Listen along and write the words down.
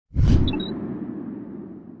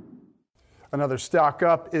Another stock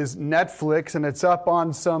up is Netflix, and it's up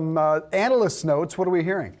on some analyst notes. What are we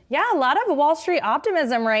hearing? Yeah, a lot of Wall Street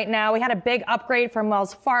optimism right now. We had a big upgrade from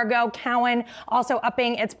Wells Fargo. Cowen also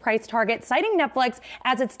upping its price target, citing Netflix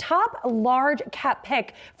as its top large cap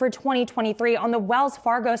pick for 2023. On the Wells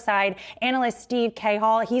Fargo side, analyst Steve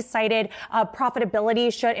Cahill, he cited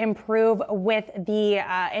profitability should improve with the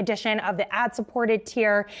addition of the ad-supported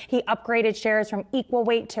tier. He upgraded shares from equal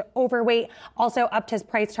weight to overweight, also upped his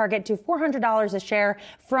price target to $400 a share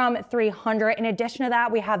from $300. In addition to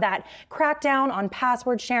that, we have that crackdown on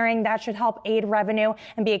password sharing. That should help aid revenue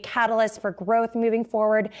and be a catalyst for growth moving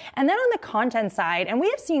forward. And then on the content side, and we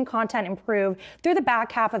have seen content improve through the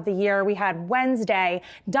back half of the year. We had Wednesday,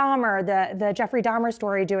 Dahmer, the Jeffrey Dahmer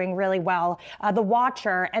story doing really well, The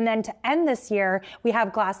Watcher. And then to end this year, we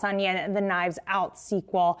have Glass Onion and the Knives Out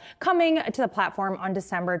sequel coming to the platform on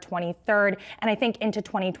December 23rd. And I think into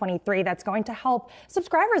 2023, that's going to help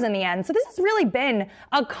subscribers in the end. So this has really been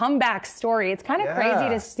a comeback story. It's kind of crazy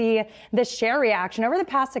to see the share reaction. Over the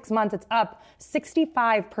past 6 months, it's up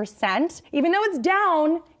 65%, even though it's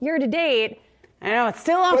down year to date. I know, it's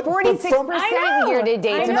still up 46% year to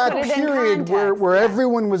date. In that period where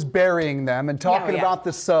everyone was burying them and talking about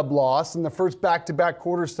the sub loss and the first back-to-back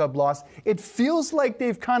quarter sub loss, it feels like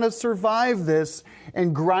they've kind of survived this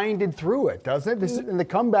and grinded through it, doesn't it? And the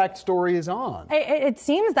comeback story is on. It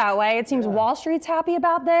seems that way. It seems Wall Street's happy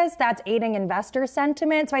about this. That's aiding investor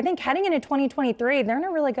sentiment. So I think heading into 2023, they're in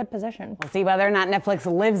a really good position. We'll see whether or not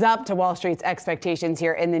Netflix lives up to Wall Street's expectations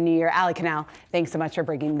here in the new year. Ali Canal, thanks so much for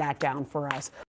breaking that down for us.